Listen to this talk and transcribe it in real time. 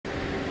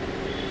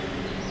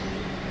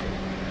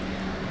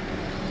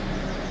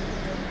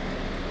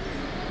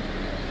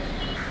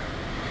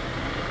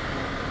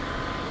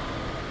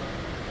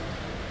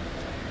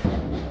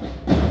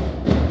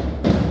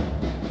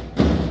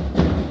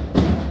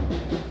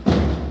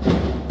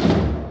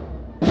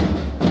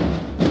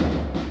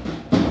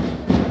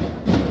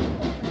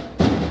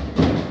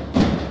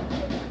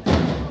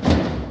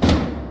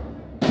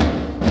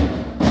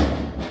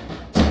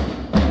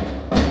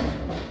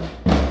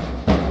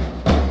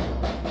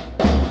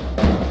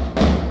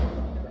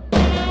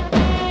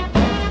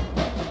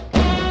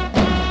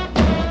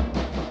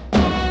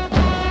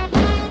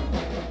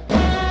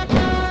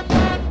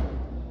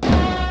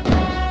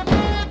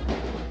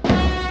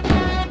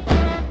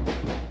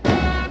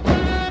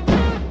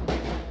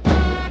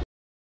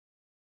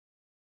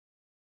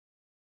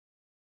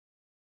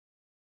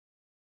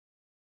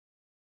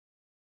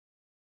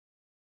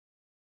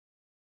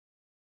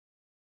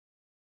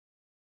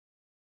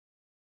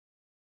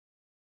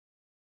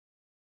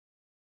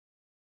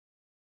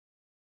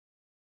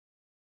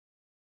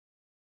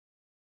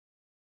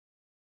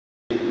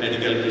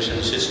Medical mission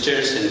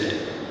സിസ്റ്റേഴ്സിൻ്റെ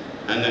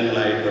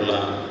അംഗങ്ങളായിട്ടുള്ള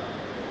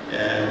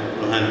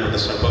ബഹുമാനപ്പെട്ട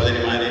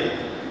സഹോദരിമാരെ,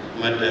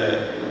 മറ്റ്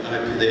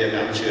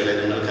അഭ്യുദയകാംക്ഷികളെ,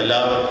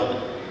 നിങ്ങൾക്കെല്ലാവർക്കും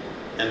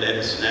എൻ്റെ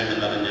സ്നേഹം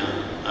നിറഞ്ഞ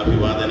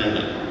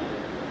അഭിവാദനങ്ങൾ.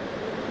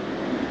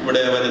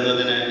 ഇവിടെ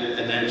വരുന്നതിന്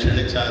എന്നെ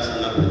ക്ഷണിച്ച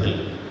സന്ദർഭത്തിൽ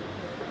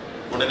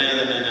ഉടനെ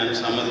തന്നെ ഞാൻ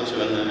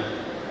സമ്മതിച്ചുവെന്ന്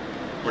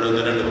ഇവിടെ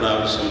 1-2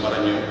 പ്രാവശ്യം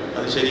പറഞ്ഞു.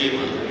 അത്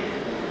ശരിയുമാണ്.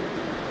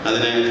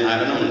 അതിന്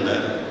കാരണമുണ്ട്.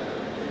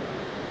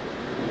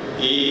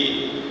 ഈ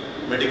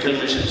മെഡിക്കൽ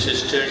മിഷൻ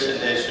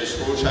സിസ്റ്റേഴ്സിൻ്റെ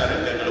ശുശ്രൂഷ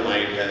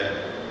രംഗങ്ങളുമായിട്ട്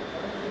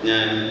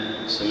ഞാൻ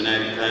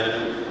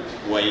സെമിനാരിക്കാരനും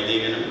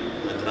വൈദികനും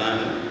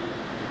മെത്രാനും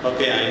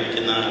ഒക്കെ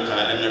ആയിരിക്കുന്ന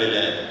കാലങ്ങളിൽ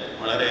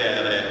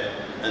വളരെയേറെ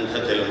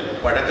ബന്ധത്തിലും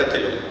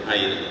പഴക്കത്തിലും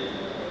ആയിരുന്നു.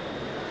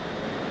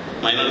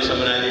 മൈനർ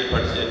സെമിനാരി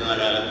പഠിച്ചിരുന്ന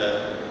കാലത്ത്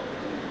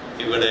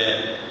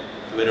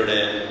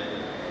ഇവരുടെ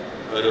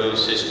ഒരു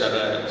sister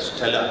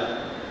Stella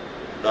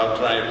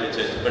ഡോക്ടറായിട്ട്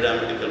Chazhikadan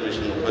medical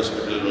mission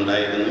ഹോസ്പിറ്റലിൽ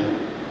ഉണ്ടായിരുന്നു.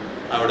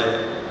 അവിടെ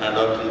ആ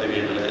ഡോക്ടറിൻ്റെ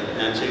വീട്ടിൽ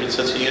ഞാൻ ചികിത്സ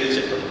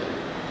സ്വീകരിച്ചിട്ടുണ്ട്.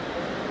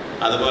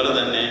 അതുപോലെ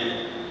തന്നെ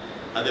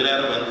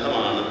അതിലേറെ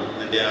ബന്ധമാണ്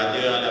എൻ്റെ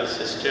ആദ്യകാല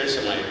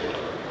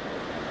സിസ്റ്റേഴ്സുമായിട്ടുള്ളത്.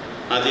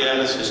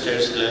 ആദ്യകാല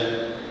സിസ്റ്റേഴ്സിൽ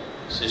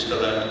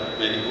സിസ്റ്റർ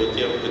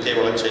കുത്തിയ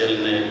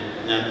വളച്ചേലിനെ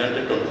ഞാൻ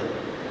കണ്ടിട്ടുണ്ട്.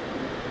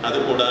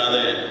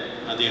 അതുകൂടാതെ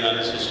ആദ്യകാല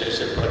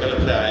സിസ്റ്റേഴ്സിൽ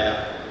പ്രഗത്ഭരായ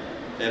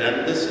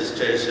 2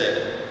 സിസ്റ്റേഴ്സ്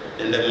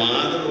എൻ്റെ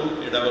മാതൃ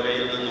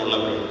ഇടവകയിൽ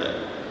നിന്നുള്ളവരുണ്ട്.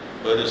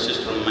 ഒരു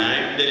സിസ്റ്റർ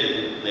മാഗ്ഡലിൻ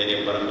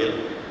നേരിയമ്പറമ്പിൽ,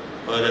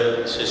 ഒരു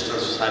സിസ്റ്റർ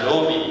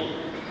സലോമി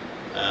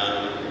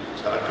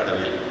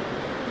ചറക്കടവിൽ,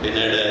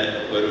 പിന്നീട്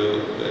ഒരു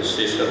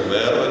സിസ്റ്റർ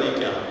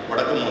വേറോനിക്ക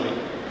വടക്കുമൂടി.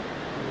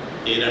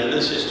 ഈ 2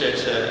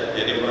 സിസ്റ്റേഴ്സ്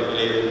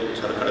നേരിയമ്പറമ്പിലേതും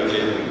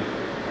ചറക്കടവിലേതും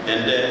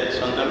എൻ്റെ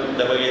സ്വന്തം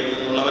ഇടവകയിൽ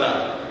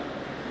നിന്നുള്ളവരാണ്.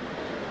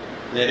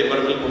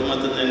 നേരിയമ്പറമ്പിൽ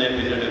കുടുംബത്തിൽ തന്നെ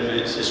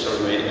പിന്നീട് സിസ്റ്റർ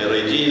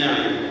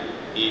റെജീനായും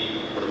ഈ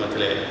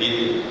കുടുംബത്തിലെ ഈ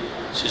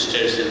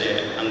സിസ്റ്റേഴ്സിൻ്റെ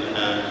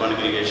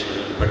കോൺഗ്രിഗേഷനിൽ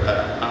പെട്ട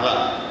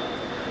ആളാണ്.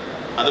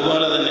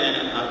 അതുപോലെ തന്നെ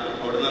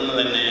അവിടെ നിന്ന്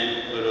തന്നെ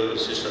ഒരു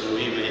സിസ്റ്റർ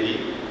ലൂയി മേരി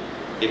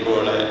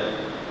ഇപ്പോൾ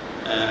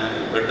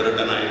ബെഡ്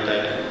റിട്ടനായിട്ട്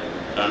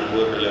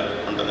കാൺപൂരിൽ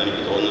ഉണ്ടെന്ന്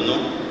എനിക്ക് തോന്നുന്നു.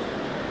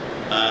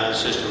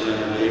 സിസ്റ്റർ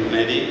ലൂയി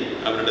മേരി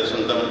അവരുടെ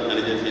സ്വന്തം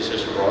അനുജത്തി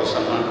സിസ്റ്റർ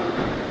റോസമ്മ,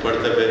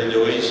 ഇവിടുത്തെ പേര്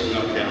ജോയിസ്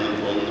എന്നൊക്കെയാണെന്ന്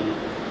തോന്നുന്നു.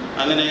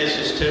 അങ്ങനെ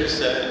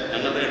സിസ്റ്റേഴ്സ്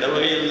ഞങ്ങളുടെ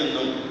ഇടവകയിൽ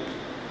നിന്നും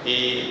ഈ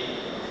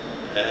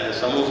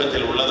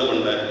സമൂഹത്തിൽ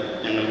ഉള്ളതുകൊണ്ട്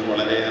ഞങ്ങൾക്ക്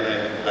വളരെയേറെ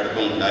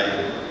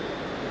അടുപ്പമുണ്ടായിരുന്നു.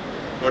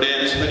 ഇവിടെ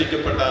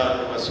അനുസ്മരിക്കപ്പെട്ട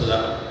വസ്തുത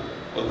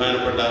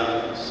ബഹുമാനപ്പെട്ട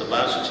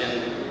സെബാസ്റ്റ്യൻ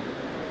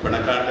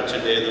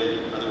പിണക്കാട്ടച്ചൻ്റേതും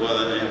അതുപോലെ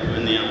തന്നെ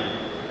അഭിമന്യ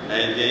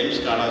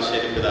ജെയിംസ്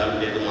കാളാശ്ശേരി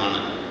പിതാവിൻ്റേതുമാണ്.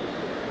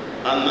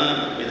 അന്ന്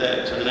ഇത്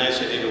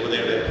ചങ്ങനാശ്ശേരി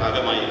രൂപതയുടെ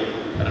ഭാഗമായിരുന്നു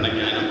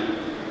ഭരണജ്ഞാനം.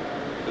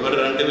 ഇവർ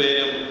 2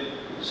 പേരും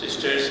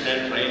സിസ്റ്റേഴ്സിനെ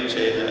ട്രെയിൻ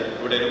ചെയ്ത്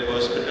ഇവിടെ ഒരു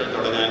ഹോസ്പിറ്റൽ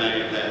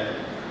തുടങ്ങാനായിട്ട്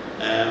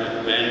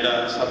വേണ്ട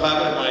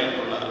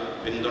സഭാപരമായിട്ടുള്ള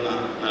പിന്തുണ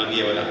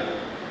നൽകിയവരാണ്.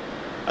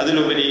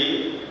 അതിലുപരി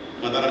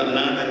മദർ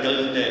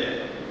അന്നാഡങ്കലിൻ്റെ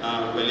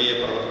വലിയ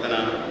പ്രവർത്തന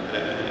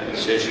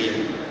ശേഷിയും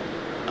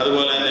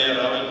അതുപോലെ തന്നെ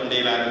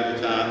റാവൽപിണ്ടിയിൽ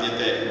ആരംഭിച്ച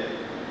ആദ്യത്തെ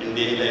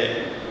ഇന്ത്യയിലെ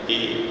ഈ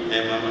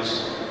M.M.S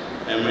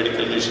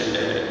മെഡിക്കൽ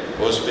മിഷൻ്റെ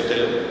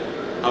ഹോസ്പിറ്റലും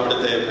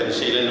അവിടുത്തെ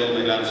പരിശീലനവും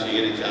എല്ലാം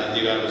സ്വീകരിച്ച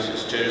ആദ്യകാല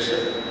സിസ്റ്റേഴ്സ്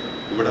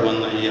ഇവിടെ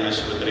വന്ന ഈ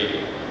ആശുപത്രി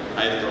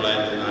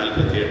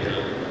 1948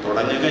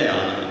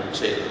 തുടങ്ങുകയാണ്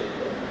ചെയ്തത്.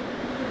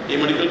 ഈ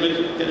മെഡിക്കൽ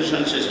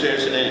മിഷൻ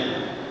സിസ്റ്റേഴ്സിനെ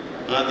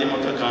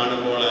ആദ്യമൊക്കെ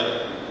കാണുമ്പോൾ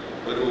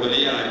ഒരു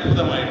വലിയ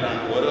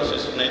അത്ഭുതമായിട്ടാണ് ഓരോ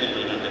സിസ്റ്ററിനെയും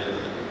ഞങ്ങൾ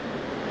കണ്ടിരുന്നത്.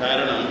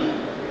 കാരണം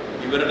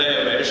ഇവരുടെ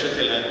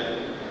വേഷത്തിൽ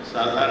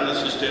സാധാരണ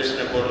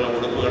സിസ്റ്റേഴ്സിനെ പോലുള്ള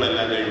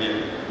ഉടുപ്പുകളെല്ലാം കഴിഞ്ഞ്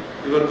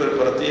ഇവർക്കൊരു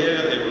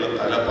പ്രത്യേകതയുള്ള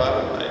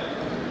തലപ്പാറുണ്ടായിരുന്നു.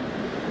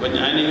 അപ്പോൾ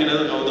ഞാനിങ്ങനെ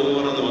അത്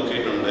കൗതുകപൂർവ്വം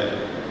നോക്കിയിട്ടുണ്ട്.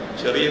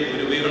 ചെറിയ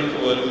കുരുവികൾക്ക്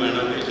പോലും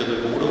വേണമെങ്കിൽ ചെന്ന്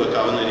കൂട്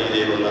വെക്കാവുന്ന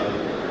രീതിയിലുള്ള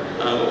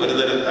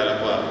ഒരുതരം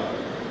തലപ്പാർ.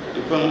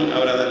 ഇപ്പം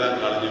അവരതെല്ലാം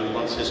കളഞ്ഞു.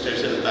 ഇപ്പം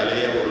സിസ്റ്റേഴ്സിന്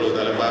തലയേ ഉള്ളൂ,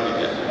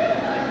 തലപ്പാവില്ല.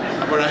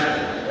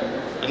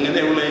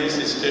 അങ്ങനെയുള്ള ഈ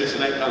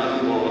സിസ്റ്റേഴ്സിനെ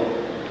കാണുമ്പോൾ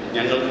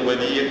ഞങ്ങൾക്ക്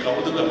വലിയ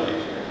കൗതുകമായി.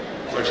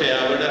 പക്ഷേ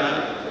അവിടെ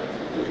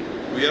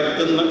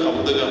ഉയർത്തുന്ന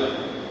കൗതുകം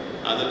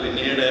അത്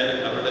പിന്നീട്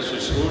അവരുടെ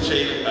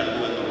ശുശ്രൂഷയിൽ കണ്ടു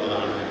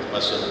എന്നുള്ളതാണ്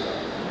വസ്തുത.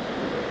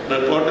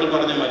 റിപ്പോർട്ടിൽ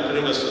പറഞ്ഞ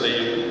മറ്റൊരു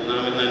വസ്തുതയും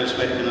നാം ഇന്ന്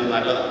അനുസ്മരിക്കുന്നത്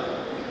നല്ലതാണ്.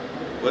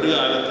 ഒരു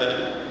കാലത്ത്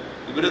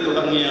ഇവർ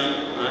തുടങ്ങിയ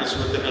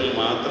ആശുപത്രികൾ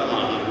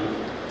മാത്രമാണ്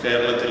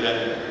കേരളത്തിൽ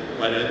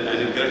വളരെ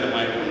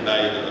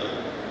അനുഗ്രഹമായിട്ടുണ്ടായിരുന്നത്.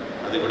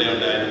 അതിവിടെ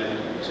ഉണ്ടായിരുന്നു,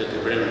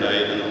 ചെത്തിപ്പുഴ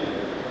ഉണ്ടായിരുന്നു,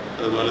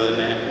 അതുപോലെ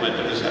തന്നെ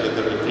മറ്റൊരു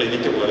സ്ഥലത്തൊരു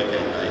ക്ലിനിക്ക് പോലെയൊക്കെ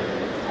ഉണ്ടായി.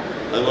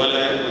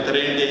 അതുപോലെ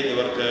ഉത്തരേന്ത്യയിൽ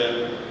ഇവർക്ക്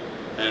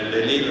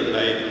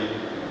ഡൽഹിയിലുണ്ടായിരുന്നു,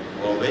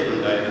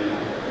 ബോംബെയിലുണ്ടായിരുന്നു.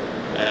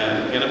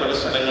 ഇങ്ങനെ പല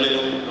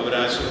സ്ഥലങ്ങളിലും അവർ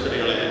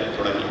ആശുപത്രികളെ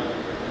തുടങ്ങി.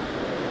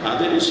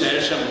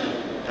 അതിനുശേഷം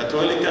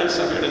കത്തോലിക്ക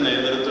സഭയുടെ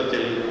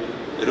നേതൃത്വത്തിൽ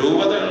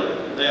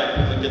രൂപതകളുടെ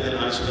ആഭിമുഖ്യത്തിൽ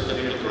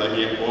ആശുപത്രികൾ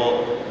തുടങ്ങിയപ്പോൾ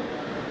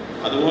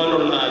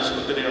അതുപോലുള്ള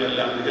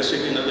ആശുപത്രികളെല്ലാം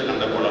വികസിക്കുന്നത്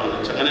കണ്ടപ്പോഴാണ്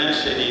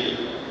ചങ്ങനാശ്ശേരിയിൽ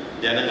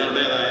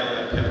ജനങ്ങളുടേതായ ഒരു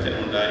അഭ്യർത്ഥന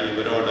ഉണ്ടായി.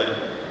 ഇവരോട്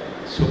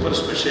സൂപ്പർ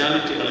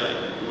സ്പെഷ്യാലിറ്റികൾ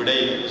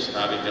ഇവിടെയും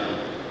സ്ഥാപിക്കണം.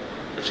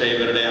 പക്ഷേ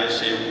ഇവരുടെ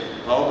ആശയം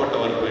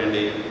പാവപ്പെട്ടവർക്ക്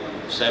വേണ്ടി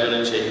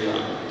സേവനം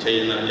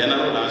ചെയ്യുന്ന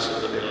ജനറൽ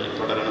ആശുപത്രികൾ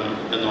തുടരണം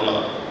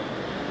എന്നുള്ളതാണ്.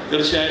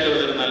 തീർച്ചയായിട്ടും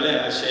ഇതൊരു നല്ല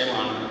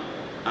ആശയമാണ്.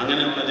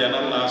 അങ്ങനെയുള്ള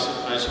ജനറൽ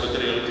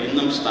ആശുപത്രികൾക്ക്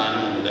ഇന്നും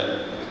സ്ഥാനമുണ്ട്.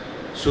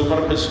 സൂപ്പർ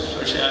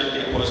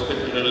സ്പെഷ്യാലിറ്റി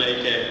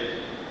ഹോസ്പിറ്റലുകളിലേക്ക്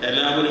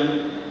എല്ലാവരും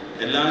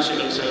എല്ലാ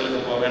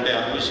ചികിത്സകൾക്കും പോകേണ്ട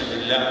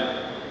ആവശ്യമില്ല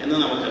എന്ന്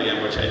നമുക്കറിയാം.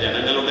 പക്ഷേ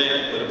ജനങ്ങളുടെ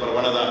ഒരു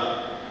പ്രവണത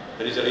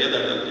ഒരു ചെറിയ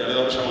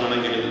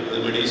ജലദോഷമാണെങ്കിലും അത്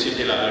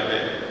മെഡിസിറ്റിയിലാകട്ടെ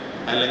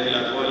അല്ലെങ്കിൽ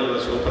അതുപോലുള്ള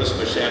സൂപ്പർ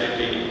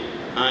സ്പെഷ്യാലിറ്റി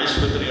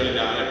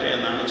ആശുപത്രികളിലാകട്ടെ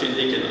എന്നാണ്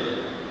ചിന്തിക്കുന്നത്.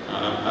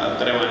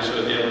 അത്തരം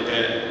ആശുപത്രികൾക്ക്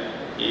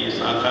ഈ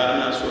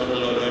സാധാരണ അസുഖങ്ങൾ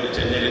ഓരോരു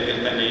ചെന്നില്ലെങ്കിൽ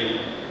തന്നെയും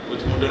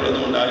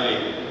ബുദ്ധിമുട്ടുകളൊന്നും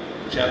ഉണ്ടാകുകയും,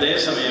 പക്ഷെ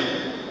അതേസമയം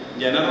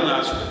ജനറൽ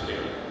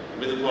ആശുപത്രികൾ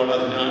ഇതിപ്പോൾ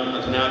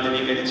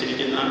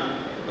അധുനാധുനീകരിച്ചിരിക്കുന്ന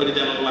ഒരു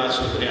ജനറൽ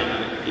ആശുപത്രിയാണ്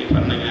ഈ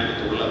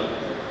ഭരണങ്ങാനത്തുള്ളത്.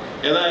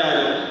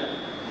 ഏതായാലും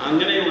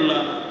അങ്ങനെയുള്ള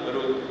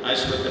ഒരു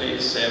ആശുപത്രി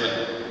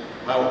സേവനം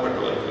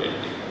പാവപ്പെട്ടവർക്ക്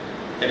വേണ്ടി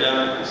എല്ലാ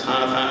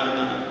സാധാരണ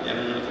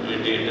ജനങ്ങൾക്കും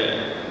വേണ്ടിയിട്ട്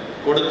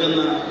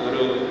കൊടുക്കുന്ന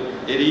ഒരു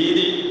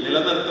രീതി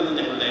നിലനിർത്തുന്ന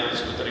ഞങ്ങളുടെ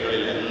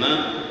ആശുപത്രികളിൽ എന്ന്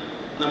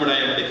നമ്മുടെ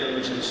മെഡിക്കൽ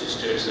മിഷൻ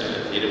സിസ്റ്റേഴ്സ്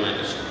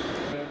തീരുമാനിച്ചു.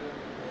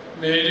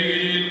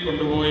 മേരിഗിരിയിൽ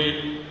കൊണ്ടുപോയി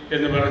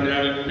എന്ന്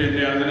പറഞ്ഞാൽ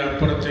പിന്നെ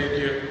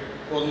അതിനപ്പുറത്തേക്ക്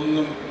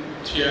ഒന്നും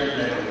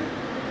ചെയ്യാനില്ലായിരുന്നു.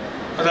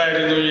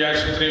 അതായിരുന്നു ഈ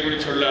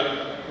ആശുപത്രിയെക്കുറിച്ചുള്ള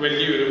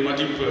വലിയൊരു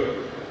മതിപ്പ്.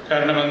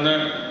 കാരണം അന്ന്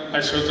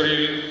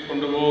ആശുപത്രിയിൽ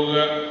കൊണ്ടുപോവുക,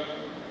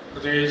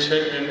 പ്രത്യേകിച്ച്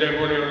എൻ്റെ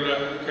പോലെയുള്ള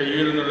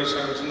കയ്യൂരെന്നുള്ള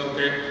സ്ഥലത്തു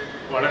നിന്നൊക്കെ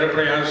വളരെ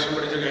പ്രയാസം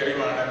പിടിച്ച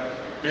കാര്യമാണ്.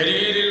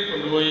 മേരിഗിരിയിൽ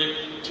കൊണ്ടുപോയി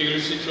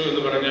ചികിത്സിച്ചു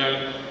എന്ന് പറഞ്ഞാൽ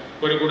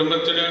ഒരു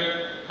കുടുംബത്തിന്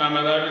ആ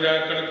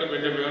മാതാപിതാക്കൾക്ക്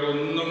പിന്നെ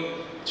വേറൊന്നും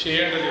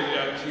ചെയ്യേണ്ടതില്ല,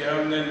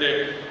 ചെയ്യാവുന്നതിൻ്റെ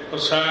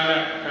അവസാന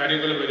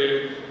കാര്യങ്ങൾ വരെ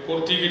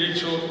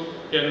പൂർത്തീകരിച്ചു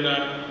എന്ന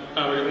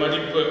ആ ഒരു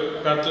മതിപ്പ്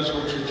കാത്തു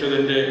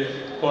സൂക്ഷിച്ചതിൻ്റെ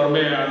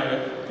ഓർമ്മയാണ്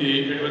ഈ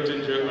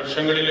 75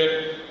 വർഷങ്ങളിൽ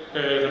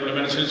നമ്മൾ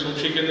മനസ്സിൽ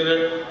സൂക്ഷിക്കുന്നത്,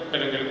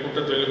 അല്ലെങ്കിൽ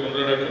കൂട്ടത്തിൽ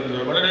കൊണ്ടുനടക്കുന്നത്.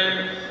 വളരെ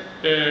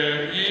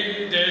ഈ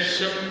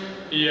ദേശം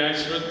ഈ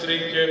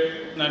ആശുപത്രിക്ക്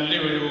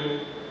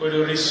ഒരു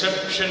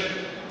റിസപ്ഷൻ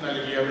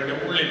നൽകി. അവരുടെ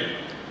ഉള്ളിൽ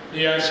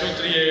ഈ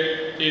ആശുപത്രിയെ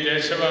ഈ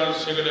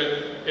ദേശവാസികൾ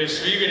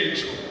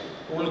സ്വീകരിച്ചു,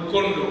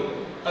 ഉൾക്കൊണ്ടു.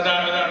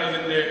 അതാണ്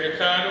ഇതിൻ്റെ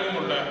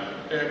എക്കാലവുമുള്ള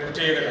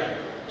പ്രത്യേകത.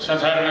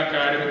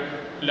 സാധാരണക്കാരും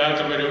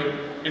ഇല്ലാത്തവരും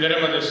ഇതര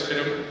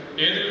മതസ്ഥരും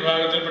ഏത്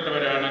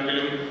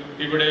വിഭാഗത്തിൽപ്പെട്ടവരാണെങ്കിലും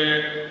ഇവിടെ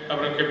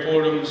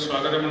അവർക്കെപ്പോഴും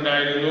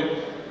സ്വാഗതമുണ്ടായിരുന്നു.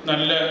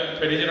 നല്ല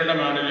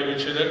പരിചരണമാണ്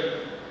ലഭിച്ചത്.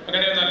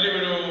 അങ്ങനെ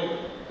നല്ലൊരു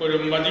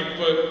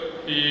മതിപ്പ്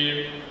ഈ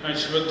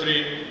ആശുപത്രി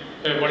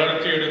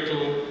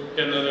വളർത്തിയെടുത്തു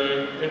എന്നത്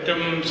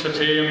ഏറ്റവും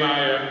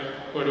ശ്രദ്ധേയമായ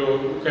ഒരു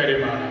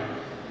കാര്യമാണ്.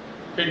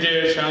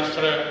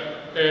 വിദ്യാശാസ്ത്ര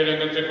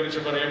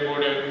രംഗത്തെക്കുറിച്ച്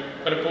പറയുമ്പോൾ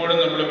പലപ്പോഴും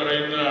നമ്മൾ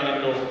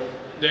പറയുന്നതാണല്ലോ,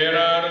 there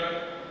are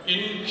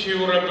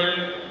incurable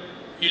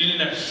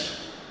illness,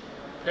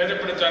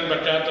 ഭേദപ്പെടുത്താൻ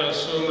പറ്റാത്ത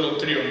അസുഖങ്ങൾ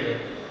ഒത്തിരിയുണ്ട്.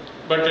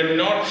 But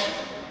not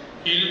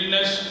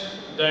illness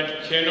that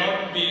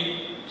cannot be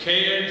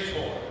cared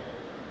four.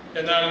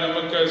 എന്നാൽ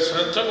നമുക്ക്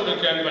ശ്രദ്ധ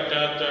കൊടുക്കാൻ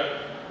പറ്റാത്ത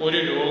ഒരു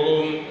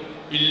രോഗവും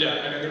ഇല്ല,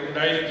 അല്ലെങ്കിൽ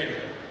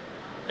ഉണ്ടായിരിക്കരുത്.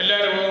 എല്ലാ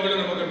രോഗങ്ങളും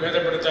നമുക്ക്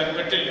ഭേദപ്പെടുത്താൻ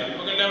പറ്റില്ല,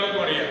 നമുക്ക്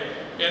എല്ലാവർക്കും അറിയാം.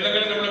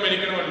 എന്തെങ്കിലും നമ്മൾ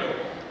മരിക്കണമല്ലോ.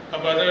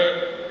 അപ്പം അത്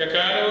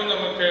എക്കാലവും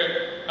നമുക്ക്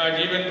ആ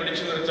ജീവൻ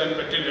പിടിച്ചു നിർത്താൻ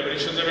പറ്റില്ല.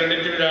 പരിശുദ്ധ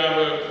ബെനഡിക്ട്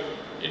പിതാവ്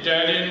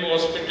ഇറ്റാലിയൻ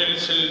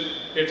ഹോസ്പിറ്റൽസിൽ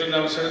എത്തുന്ന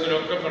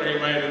അവസരത്തിലൊക്കെ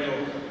പറയുമായിരുന്നു,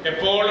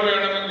 എപ്പോൾ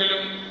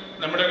വേണമെങ്കിലും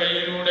നമ്മുടെ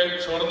കയ്യിലൂടെ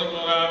ചോർന്നു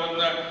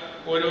പോകാവുന്ന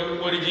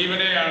ഒരു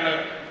ജീവനെയാണ്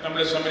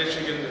നമ്മൾ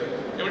സംരക്ഷിക്കുന്നത്.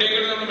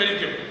 എവിടെയെങ്കിലും നമ്മൾ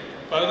മരിക്കും.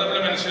 അപ്പം അത് നമ്മൾ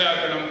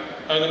മനസ്സിലാക്കണം,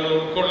 അത് നമ്മൾ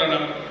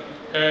ഉൾക്കൊള്ളണം.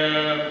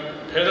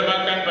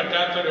 ഭേദമാക്കാൻ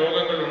പറ്റാത്ത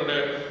രോഗങ്ങളുണ്ട്.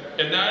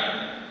 എന്നാൽ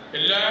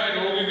എല്ലാ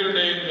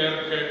രോഗികളുടെയും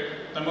നേർക്ക്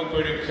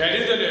നമുക്കൊരു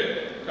കരുതൽ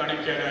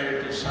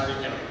കാണിക്കാനായിട്ട്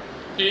സാധിക്കണം.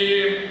 ഈ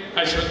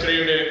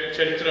ആശുപത്രിയുടെ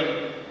ചരിത്രം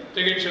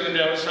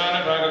തികച്ചതിൻ്റെ അവസാന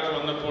ഭാഗത്ത്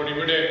വന്നപ്പോൾ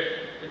ഇവിടെ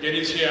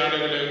ജനിച്ച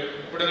ആളുകൾ,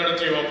 ഇവിടെ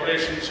നടത്തിയ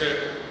ഓപ്പറേഷൻസ്,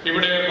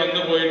 ഇവിടെ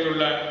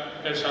വന്നുപോയിട്ടുള്ള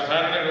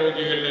സാധാരണ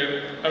രോഗികൾ,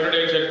 അവരുടെ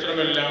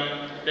ചരിത്രമെല്ലാം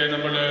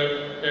നമ്മൾ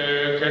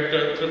കേട്ട്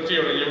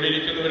തൃപ്തിയോടെ, ഇവിടെ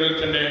ഇരിക്കുന്നവരിൽ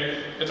തന്നെ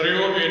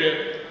എത്രയോ പേര്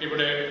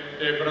ഇവിടെ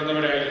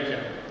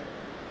പിറന്നവരായിരിക്കാം.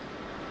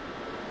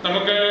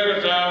 നമുക്ക്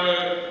കർത്താവ്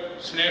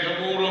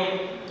സ്നേഹപൂർവ്വം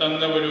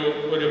തന്ന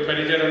ഒരു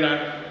പരിചരണ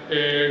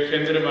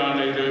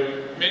കേന്ദ്രമാണ് ഇത്.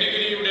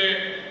 മേരിഗിരിയുടെ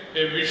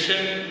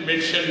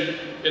മിഷൻ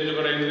എന്ന്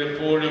പറയുന്നത്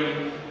എപ്പോഴും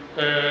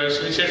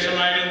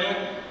സുവിശേഷമായിരുന്നു,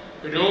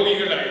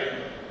 രോഗികളായിരുന്നു.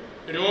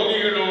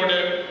 രോഗികളോട്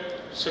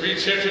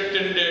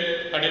സുവിശേഷത്തിൻ്റെ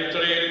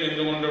അടിത്തറയിൽ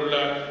നിന്നുകൊണ്ടുള്ള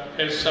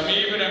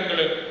സമീപനങ്ങൾ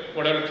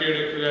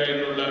വളർത്തിയെടുക്കുക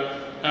എന്നുള്ള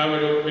ആ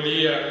ഒരു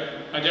വലിയ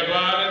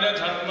അജപാലന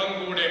ധർമ്മം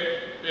കൂടെ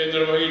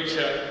നിർവഹിച്ച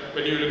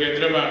വലിയൊരു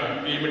കേന്ദ്രമാണ്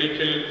ഈ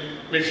മെഡിക്കൽ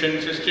മിഷൻ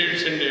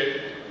സിസ്റ്റേഴ്സിൻ്റെ.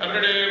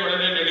 അവരുടെ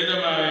വളരെ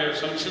ലളിതമായ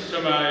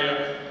സംക്ഷിപ്തമായ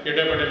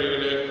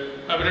ഇടപെടലുകൾ,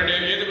 അവരുടെ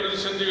ഏത്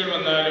പ്രതിസന്ധികൾ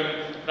വന്നാലും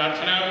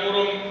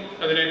പ്രാർത്ഥനാപൂർവം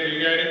അതിനെ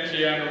കൈകാര്യം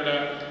ചെയ്യാനുള്ള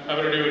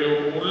അവരുടെ ഒരു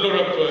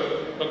ഉള്ളുറപ്പ്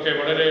ഒക്കെ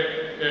വളരെ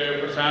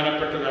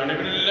പ്രധാനപ്പെട്ടതാണ്.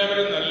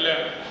 ഇവരെല്ലാവരും നല്ല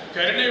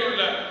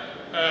കരുണയുള്ള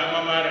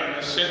അമ്മമാരാണ്.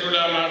 സെതുല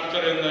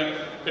മാർത്തർ എന്ന്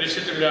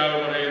പരിശുദ്ധ പിതാവ്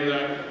പറയുന്ന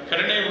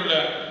കരുണയുള്ള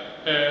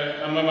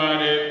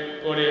അമ്മമാരെ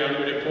പോലെയാണ്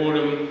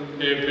ഇവരെപ്പോഴും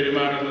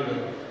പെരുമാറുന്നത്.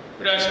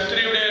 ഒരു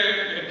ആശുപത്രിയുടെ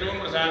ഏറ്റവും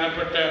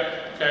പ്രധാനപ്പെട്ട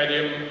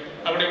കാര്യം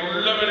അവിടെ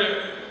ഉള്ളവർ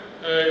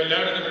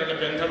എല്ലാവരും തമ്മിലുള്ള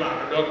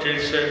ബന്ധമാണ്.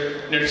 ഡോക്ടേഴ്സ്,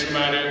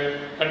 നഴ്സുമാർ,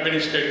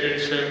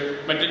 അഡ്മിനിസ്ട്രേറ്റേഴ്സ്,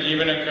 മറ്റ്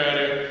ജീവനക്കാർ,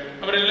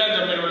 അവരെല്ലാം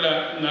തമ്മിലുള്ള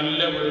നല്ല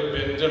ഒരു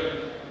ബന്ധം.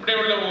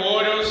 ഇവിടെയുള്ള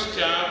ഓരോ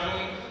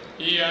സ്റ്റാഫും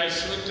ഈ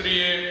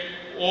ആശുപത്രിയെ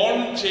ഓൺ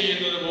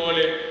ചെയ്യുന്നത്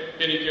പോലെ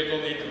എനിക്ക്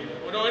തോന്നിയിട്ടുണ്ട്.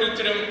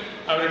 ഓരോരുത്തരും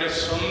അവരുടെ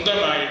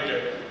സ്വന്തമായിട്ട്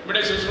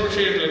ഇവിടെ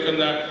ശുശ്രൂഷയിൽ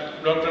നിൽക്കുന്ന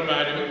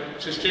ഡോക്ടർമാരും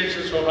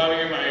സിസ്റ്റേഴ്സും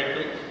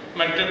സ്വാഭാവികമായിട്ടും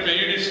മറ്റ്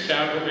പെയ്ഡ്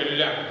സ്റ്റാഫും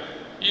എല്ലാം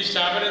ഈ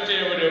സ്ഥാപനത്തെ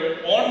അവർ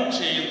ഓൺ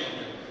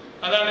ചെയ്യുന്നുണ്ട്.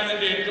 അതാണ്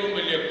ഇതിൻ്റെ ഏറ്റവും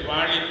വലിയ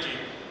ക്വാളിറ്റി.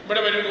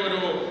 ഇവിടെ വരുമ്പോൾ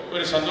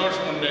ഒരു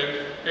സന്തോഷമുണ്ട്.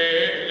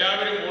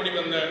 എല്ലാവരും ഓടി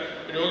വന്ന്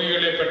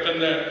രോഗികളെ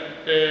പെട്ടെന്ന്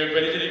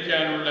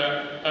പരിചരിക്കാനുള്ള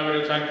അവർ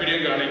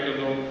താല്പര്യം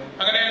കാണിക്കുന്നു.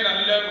 അങ്ങനെ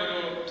നല്ല ഒരു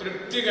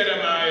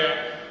തൃപ്തികരമായ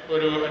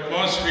ഒരു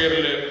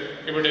അറ്റ്മോസ്ഫിയറിൽ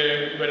ഇവിടെ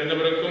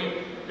വരുന്നവർക്കും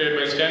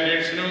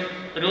ബൈസ്റ്റാൻഡേഴ്സിനും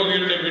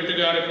രോഗികളുടെ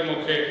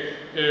വീട്ടുകാർക്കുമൊക്കെ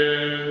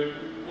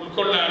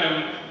ഉൾക്കൊള്ളാനും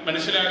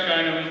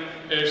മനസ്സിലാക്കാനും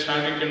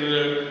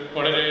സാധിക്കുന്നത്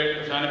വളരെ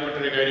പ്രധാനപ്പെട്ട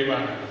ഒരു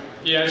കാര്യമാണ്.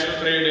 ഈ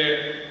ആശുപത്രിയുടെ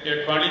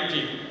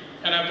ക്വാളിറ്റി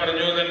ഞാൻ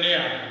പറഞ്ഞത്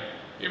തന്നെയാണ്.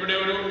 ഇവിടെ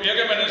ഒരു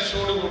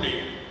ഏകമനസ്സോടുകൂടി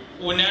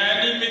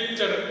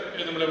ഉനാനിമിത്തർ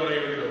എന്ന് നമ്മൾ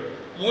പറയുമല്ലോ,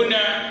 ഊന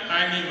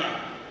ആനിമ,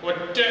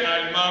 ഒറ്റ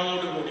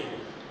ആത്മാവോടുകൂടി,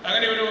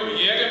 അങ്ങനെ ഒരു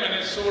ഏക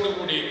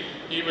മനസ്സോടുകൂടി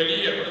ഈ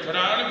വലിയ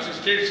ധാരാളം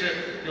സിസ്റ്റേഴ്സ്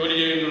ജോലി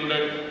ചെയ്യുന്നുണ്ട്.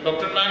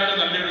 ഡോക്ടർമാരുടെ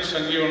നല്ലൊരു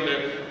സംഖ്യയുണ്ട്.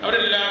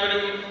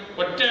 അവരെല്ലാവരും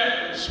ഒറ്റ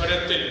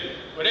സ്വരത്തിൽ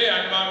ഒരേ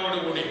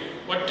ആത്മാവോടുകൂടി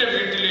ഒറ്റ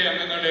വീട്ടിലെ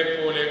അംഗങ്ങളെ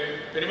പോലെ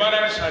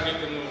പെരുമാറാൻ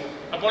സാധിക്കുന്നു.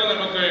 അപ്പോൾ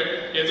നമുക്ക്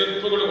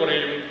എതിർപ്പുകൾ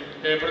കുറയും,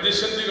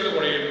 പ്രതിസന്ധികൾ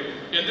കുറയും.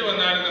 എന്ത്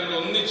വന്നാലും നമ്മൾ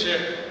ഒന്നിച്ച്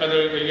അത്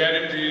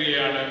കൈകാര്യം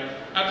ചെയ്യുകയാണ്.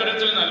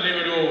 അത്തരത്തിൽ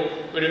നല്ലൊരു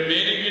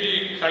മേരിഗിരി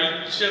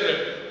കൾച്ചർ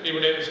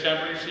ഇവിടെ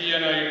എസ്റ്റാബ്ലിഷ്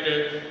ചെയ്യാനായിട്ട്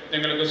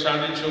നിങ്ങൾക്ക്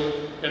സാധിച്ചു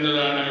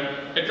എന്നതാണ്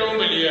ഏറ്റവും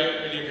വലിയ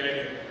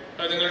കാര്യം.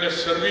 അത് നിങ്ങളുടെ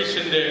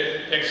സർവീസിൻ്റെ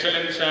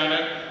എക്സലൻസ് ആണ്,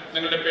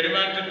 നിങ്ങളുടെ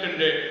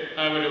പെരുമാറ്റത്തിൻ്റെ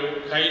ആ ഒരു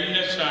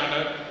കൈൻഡ്നെസ് ആണ്.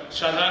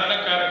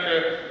 സാധാരണക്കാർക്ക്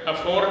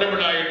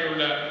അഫോർഡബിൾ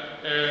ആയിട്ടുള്ള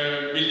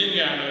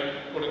ബില്ലിംഗ് ആണ്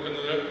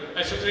കൊടുക്കുന്നത്.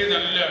 ആശുപത്രി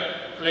നല്ല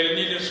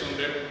ക്ലീനിനെസ്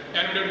ഉണ്ട്.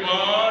 ഞാനിവിടെ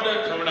ഒരുപാട്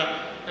തവണ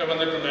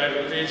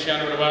വന്നിട്ടുണ്ടായിരുന്നു. പ്രത്യേകിച്ച് ഞാൻ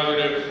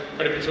പ്രഭാതര്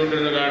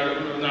പഠിപ്പിച്ചുകൊണ്ടിരുന്ന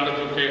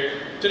നാടകമൊക്കെ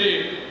ഒത്തിരി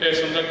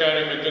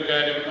സ്വന്തക്കാരും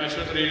ബന്ധുക്കാരും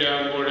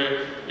ആശുപത്രിയിലാകുമ്പോൾ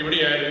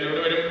ഇവിടെയായിരുന്നു.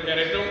 ഇവിടെ വരും. ഞാൻ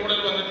ഏറ്റവും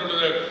കൂടുതൽ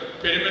വന്നിട്ടുള്ളത്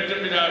പെരുമറ്റം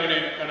പിതാവിനെ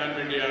കാണാൻ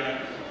വേണ്ടിയാണ്.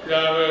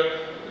 പിതാവ്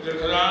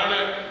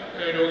ദീർഘനാള്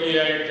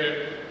രോഗിയായിട്ട്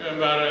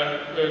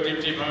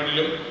ദീപ്തി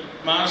ഭവനിലും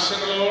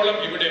മാസങ്ങളോളം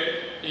ഇവിടെ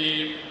ഈ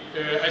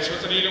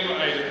ആശുപത്രിയിലും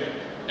ആയിരുന്നു.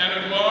 ഞാൻ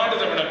ഒരുപാട്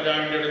തവണ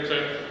പിതാവിൻ്റെ അടുത്ത്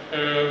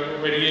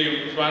വരികയും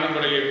സ്വാനം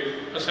പറയുകയും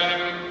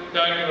അവസാനം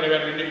പിതാവിനെ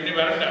പറയാൻ ഇനി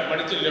വരണ്ട,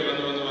 മടുത്തില്ല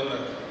വന്ന്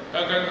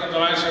അതൊക്കെ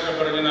തമാശയൊക്കെ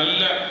പറഞ്ഞ്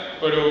നല്ല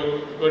ഒരു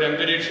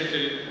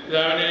അന്തരീക്ഷത്തിൽ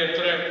പിതാവിനെ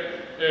എത്ര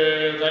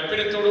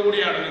താല്പര്യത്തോടു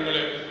കൂടിയാണ് നിങ്ങൾ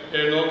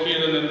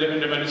നോക്കിയതെന്ന്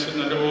എൻ്റെ മനസ്സിൽ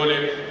നല്ലപോലെ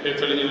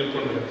തെളിഞ്ഞു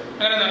നിൽക്കുന്നത്.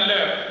 അങ്ങനെ നല്ല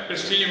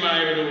ക്രിസ്തീയമായ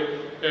ഒരു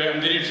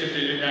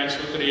അന്തരീക്ഷത്തിൽ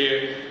ആശുപത്രിയെ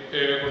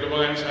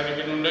കൊണ്ടുപോകാൻ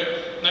സാധിക്കുന്നുണ്ട്.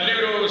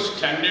 നല്ലൊരു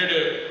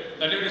സ്റ്റാൻഡേർഡ്,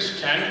 നല്ലൊരു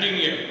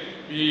സ്റ്റാൻഡിങ്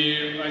ഈ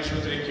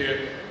ആശുപത്രിക്ക്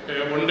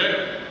ഉണ്ട്.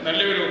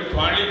 നല്ലൊരു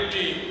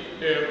ക്വാളിറ്റി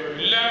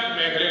എല്ലാ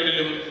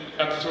മേഖലകളിലും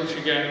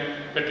കാത്തുസൂക്ഷിക്കാൻ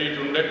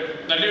പറ്റിയിട്ടുണ്ട്.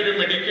 നല്ലൊരു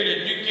മെഡിക്കൽ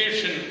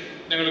എഡ്യൂക്കേഷൻ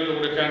നിങ്ങൾക്ക്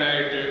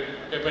കൊടുക്കാനായിട്ട്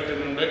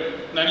പറ്റുന്നുണ്ട്.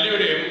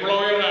 നല്ലൊരു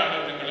എംപ്ലോയറാണ്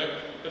നിങ്ങൾ.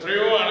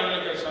 എത്രയോ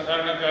ആളുകൾക്ക്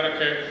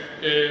സാധാരണക്കാർക്ക്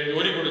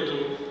ജോലി കൊടുത്തു,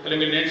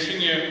 അല്ലെങ്കിൽ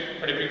നഴ്സിംഗ്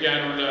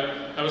പഠിപ്പിക്കാനുള്ള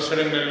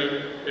അവസരങ്ങൾ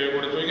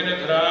കൊടുത്തു. ഇങ്ങനെ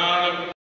ധാരാളം